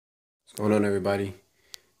What's going on, everybody?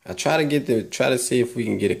 I try to see if we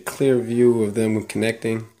can get a clear view of them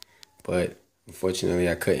connecting, but unfortunately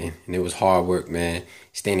I couldn't. And it was hard work, man.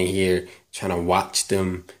 Standing here trying to watch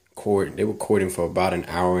them court. They were courting for about an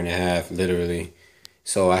hour and a half, literally.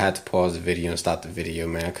 So I had to pause the video and stop the video,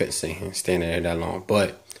 man. I couldn't stand there that long.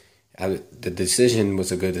 But the decision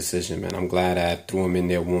was a good decision, man. I'm glad I threw him in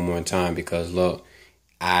there one more time because look,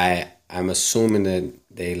 I'm assuming that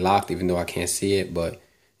they locked, even though I can't see it, but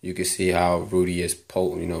you can see how Rudy is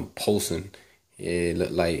pulsing. It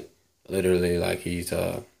looked like literally like he's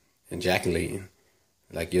ejaculating.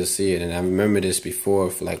 Like you'll see it, and I remember this before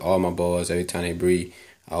for like all my boas. Every time they breed,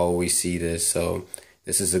 I always see this. So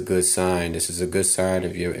this is a good sign. This is a good sign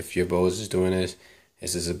if your boas is doing this.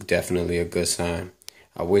 This is definitely a good sign.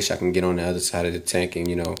 I wish I can get on the other side of the tank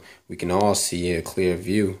and we can all see a clear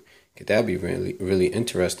view. That'd be really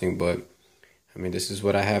interesting, but I mean, this is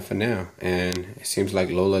what I have for now. And it seems like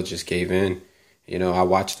Lola just gave in. I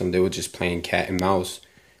watched them. They were just playing cat and mouse.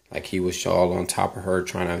 Like he was all on top of her,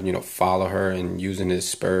 trying to, follow her and using his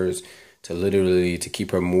spurs to literally to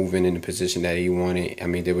keep her moving in the position that he wanted. I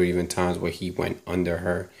mean, there were even times where he went under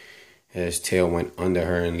her. His tail went under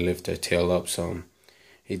her and lifted her tail up. So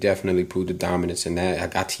he definitely proved the dominance in that. I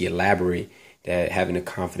got to elaborate that having a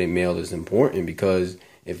confident male is important because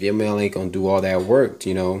if your male ain't going to do all that work,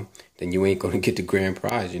 then you ain't going to get the grand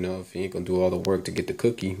prize. If he ain't going to do all the work to get the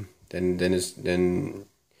cookie, then it's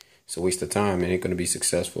a waste of time. It ain't going to be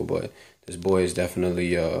successful. But this boy is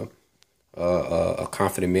definitely a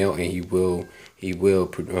confident male, and he will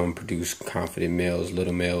produce confident males,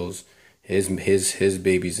 little males. His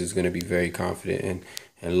babies is going to be very confident,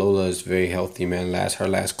 and Lola is very healthy, man. Her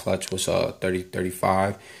last clutch was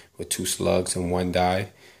 30-35 with 2 slugs and 1 die.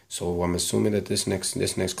 So I'm assuming that this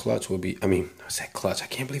next clutch will be, I said clutch. I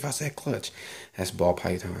can't believe I said clutch. That's ball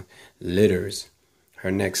python. Litters.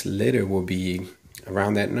 Her next litter will be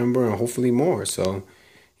around that number and hopefully more. So,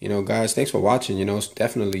 guys, thanks for watching.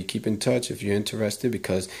 Definitely keep in touch if you're interested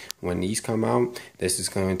because when these come out, this is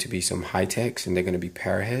going to be some high techs and they're going to be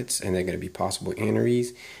paraheads and they're going to be possible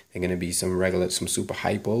aneries. They're going to be some super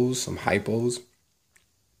hypos,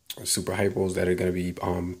 super hypos that are going to be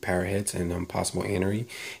paraheads and possible anery.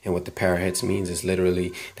 And what the paraheads means is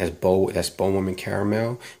literally that's bone woman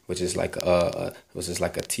caramel, which is like a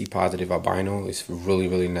T positive albino. It's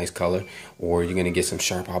really nice color. Or you're gonna get some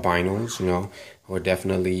sharp albinos, or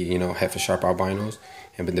definitely heifer sharp albinos.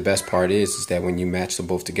 But the best part is that when you match them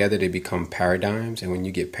both together, they become paradigms. And when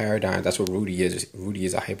you get paradigms, that's what Rudy is. Rudy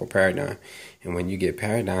is a hypoparadigm. And when you get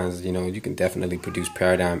paradigms, you can definitely produce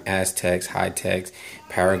paradigm Aztecs, high techs,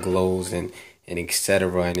 paraglows, and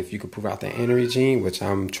etc. And if you could prove out the anery gene, which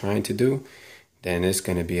I'm trying to do, then it's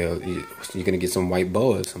gonna be you're gonna get some white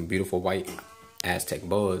boas, some beautiful white Aztec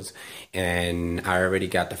boas. And I already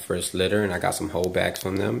got the first litter and I got some holdbacks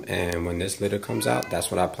from them, and when this litter comes out, that's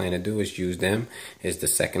what I plan to do, is use them as the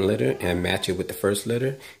second litter and match it with the first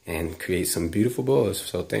litter and create some beautiful boas.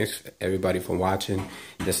 So thanks everybody for watching.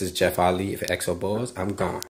 This is Jeff Ali for Exo Boas. I'm gone.